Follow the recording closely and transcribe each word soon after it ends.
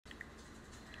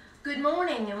Good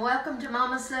morning and welcome to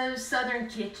Mama Sue's Southern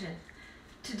Kitchen.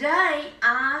 Today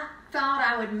I thought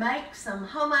I would make some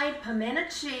homemade pimento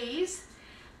cheese,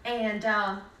 and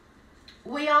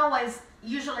we always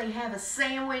usually have a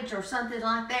sandwich or something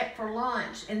like that for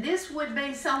lunch, and this would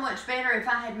be so much better if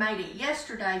I had made it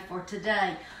yesterday for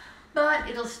today, but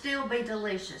it'll still be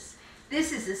delicious.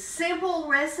 This is a simple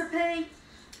recipe.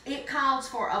 It calls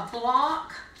for a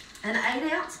block, an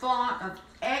 8-ounce block of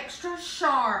extra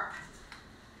sharp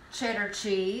cheddar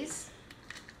cheese,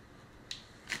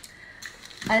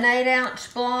 an 8-ounce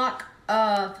block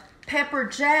of pepper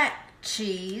jack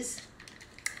cheese,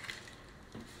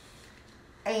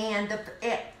 and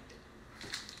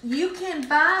you can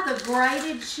buy the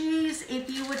grated cheese if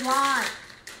you would like,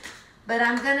 but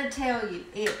I'm going to tell you,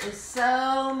 it is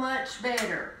so much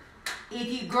better if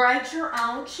you grate your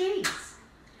own cheese.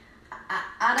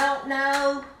 I don't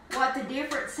know what the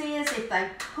difference is if they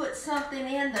put something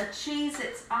in the cheese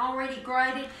that's already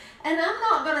grated, and I'm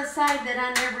not going to say that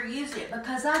I never use it,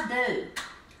 because I do.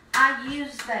 I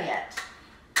use that,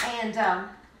 and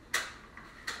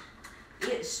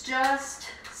it's just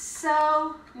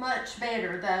so much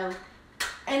better though,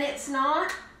 and it's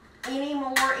not any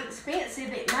more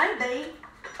expensive. It may be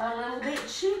a little bit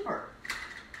cheaper.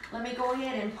 Let me go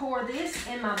ahead and pour this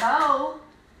in my bowl.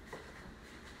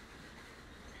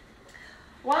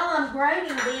 While I'm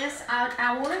grating this,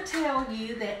 I want to tell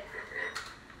you that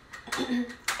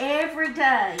every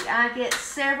day I get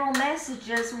several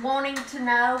messages wanting to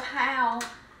know how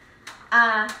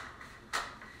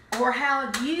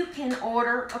you can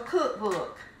order a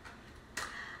cookbook.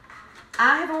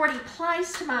 I have already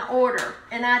placed my order,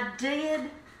 and I did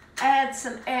add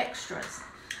some extras,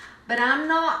 but I'm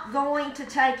not going to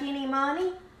take any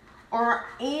money or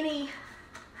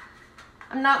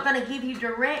I'm not going to give you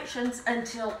directions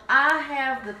until I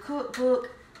have the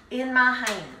cookbook in my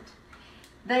hand.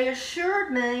 They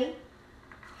assured me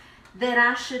that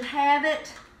I should have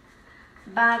it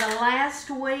by the last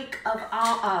week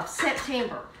of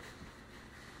September.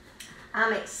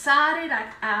 I'm excited.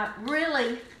 I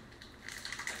really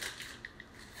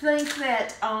think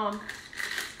that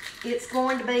it's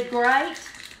going to be great.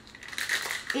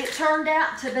 It turned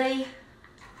out to be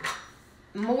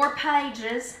more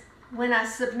pages when I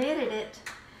submitted it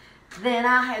than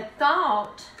I had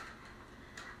thought.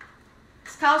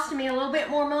 It's costing me a little bit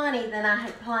more money than I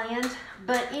had planned,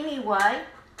 but anyway,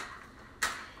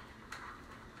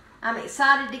 I'm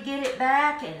excited to get it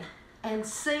back and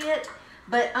see it.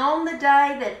 But on the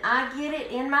day that I get it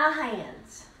in my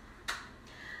hands,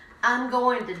 I'm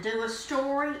going to do a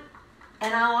story,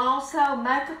 and I'll also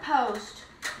make a post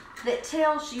that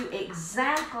tells you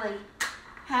exactly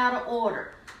how to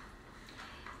order.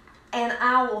 And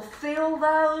I will fill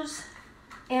those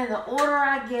in the order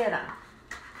I get them.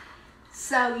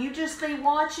 So you just be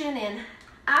watching, and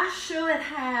I should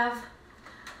have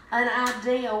an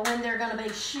idea when they're going to be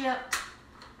shipped.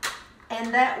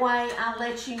 And that way I'll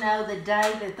let you know the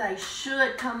day that they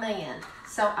should come in.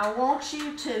 So I want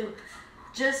you to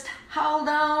just hold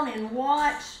on and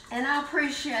watch, and I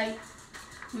appreciate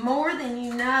more than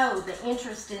you know the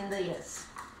interest in this.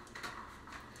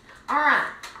 All right.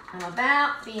 I'm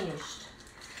about finished.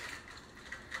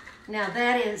 Now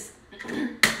that is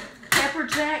pepper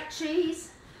jack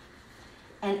cheese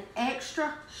and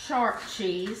extra sharp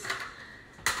cheese.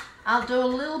 I'll do a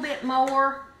little bit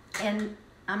more, and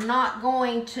I'm not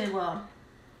going to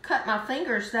cut my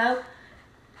fingers though.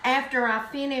 After I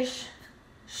finish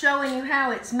showing you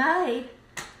how it's made,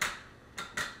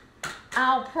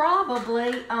 I'll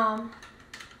probably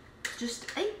just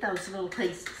eat those little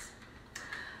pieces.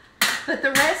 But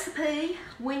the recipe,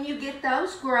 when you get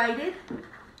those grated,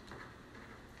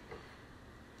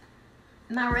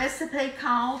 my recipe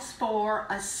calls for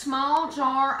a small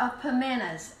jar of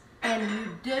pimentos, and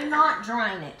you do not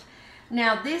drain it.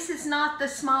 Now, this is not the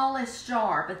smallest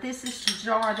jar, but this is the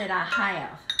jar that I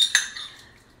have.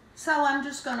 So I'm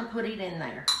just going to put it in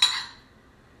there.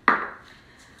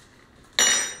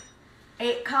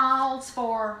 It calls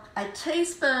for a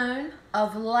teaspoon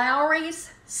of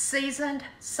Lowry's seasoned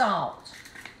salt.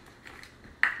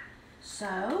 So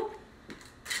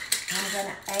I'm going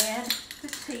to add the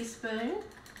teaspoon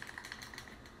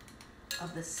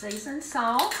of the seasoned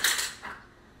salt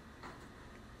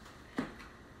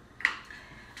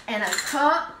and a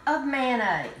cup of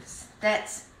mayonnaise.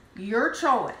 That's your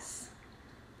choice.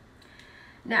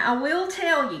 Now I will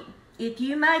tell you, if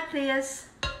you make this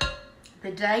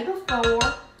the day before,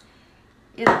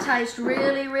 it'll taste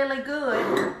really, really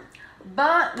good.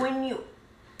 But when you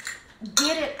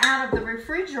get it out of the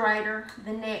refrigerator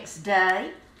the next day,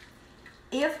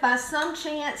 if by some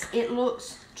chance it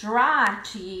looks dry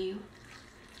to you,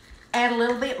 add a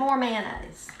little bit more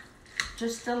mayonnaise.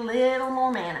 Just a little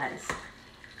more mayonnaise.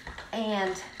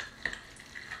 And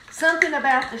something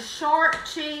about the sharp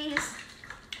cheese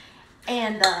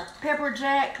and the pepper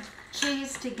jack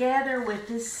cheese together with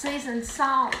this seasoned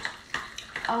salt.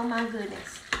 Oh my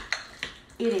goodness.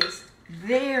 It is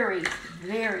very,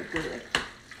 very good.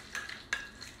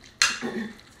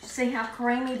 See how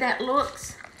creamy that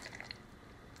looks?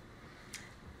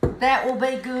 That will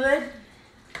be good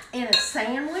in a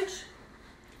sandwich.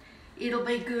 It'll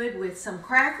be good with some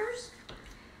crackers.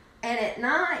 And at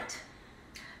night,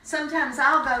 sometimes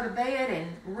I'll go to bed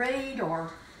and read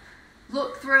or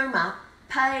look through my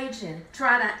page and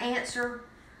try to answer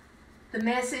the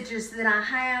messages that I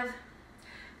have.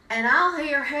 And I'll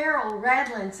hear Harold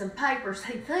rattling some papers.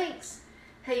 He thinks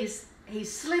he's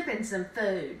slipping some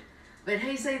food, but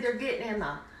he's either getting him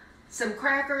some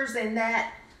crackers and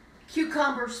that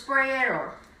cucumber spread,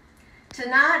 or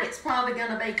tonight it's probably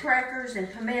going to be crackers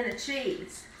and pimento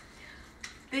cheese.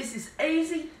 This is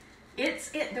easy.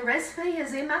 The recipe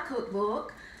is in my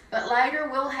cookbook, but later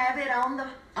we'll have it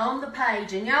on the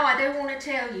page. And y'all, I do want to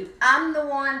tell you, I'm the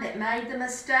one that made the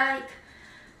mistake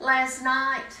last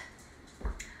night.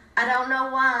 I don't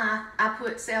know why I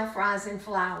put self-rising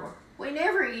flour. We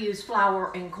never use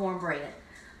flour in cornbread.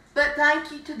 But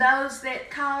thank you to those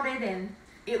that caught it and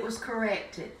it was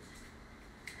corrected.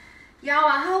 Y'all,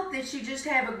 I hope that you just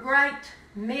have a great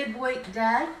midweek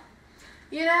day.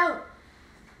 You know,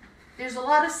 there's a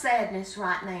lot of sadness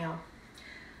right now.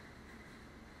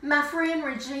 My friend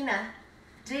Regina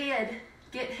did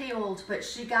get healed, but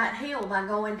she got healed by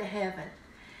going to heaven.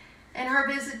 And her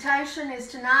visitation is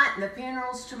tonight and the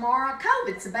funeral's tomorrow.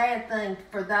 COVID's a bad thing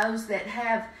for those that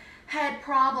have had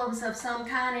problems of some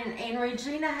kind, and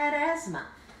Regina had asthma.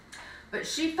 But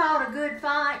she fought a good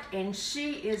fight, and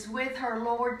she is with her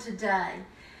Lord today.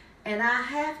 And I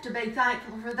have to be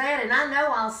thankful for that, and I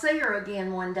know I'll see her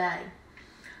again one day.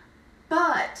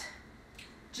 But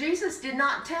Jesus did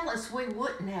not tell us we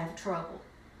wouldn't have trouble.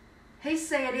 He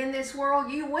said in this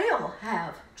world you will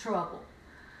have trouble.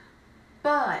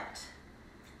 But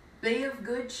be of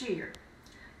good cheer.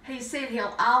 He said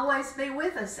he'll always be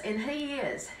with us, and he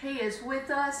is. He is with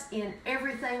us in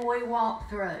everything we walk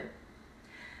through.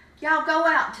 Y'all, go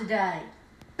out today.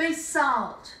 Be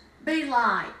salt. Be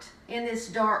light in this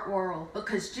dark world,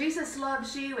 because Jesus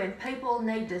loves you and people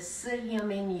need to see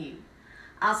him in you.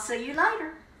 I'll see you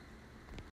later.